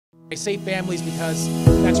I say families because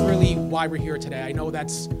that's really why we're here today. I know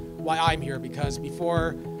that's why I'm here, because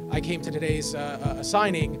before I came to today's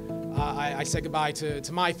signing, I said goodbye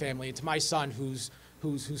to my family, to my son who's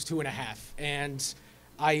 2.5. And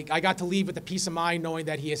I got to leave with the peace of mind knowing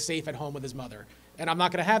that he is safe at home with his mother. And I'm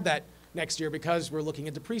not going to have that next year because we're looking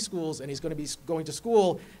into preschools and he's going to be going to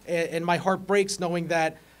school. And my heart breaks knowing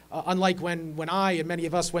that unlike when I and many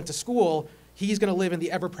of us went to school, he's going to live in the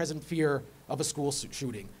ever-present fear of a school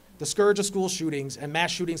shooting. The scourge of school shootings and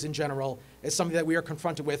mass shootings in general is something that we are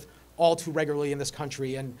confronted with all too regularly in this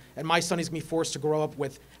country. And my son is going to be forced to grow up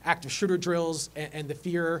with active shooter drills and the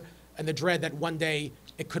fear and the dread that one day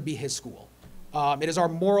it could be his school. It is our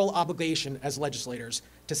moral obligation as legislators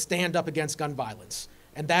to stand up against gun violence.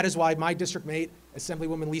 And that is why my district mate,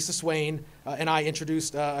 Assemblywoman Lisa Swain, and I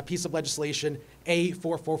introduced a piece of legislation,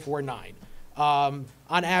 A4449. On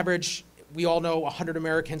average, we all know 100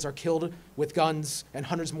 Americans are killed with guns and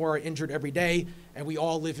hundreds more are injured every day, and we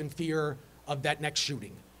all live in fear of that next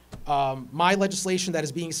shooting. My legislation that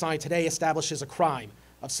is being signed today establishes a crime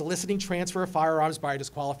of soliciting transfer of firearms by a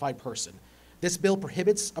disqualified person. This bill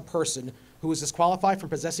prohibits a person who is disqualified from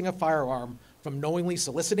possessing a firearm from knowingly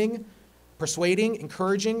soliciting, persuading,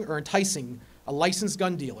 encouraging, or enticing a licensed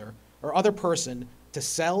gun dealer or other person to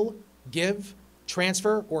sell, give,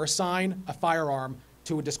 transfer, or assign a firearm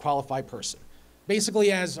to a disqualified person.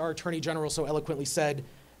 Basically, as our Attorney General so eloquently said,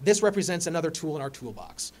 this represents another tool in our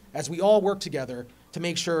toolbox, as we all work together to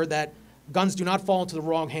make sure that guns do not fall into the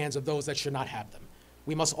wrong hands of those that should not have them.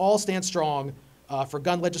 We must all stand strong for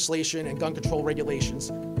gun legislation and gun control regulations,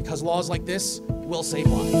 because laws like this will save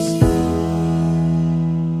lives.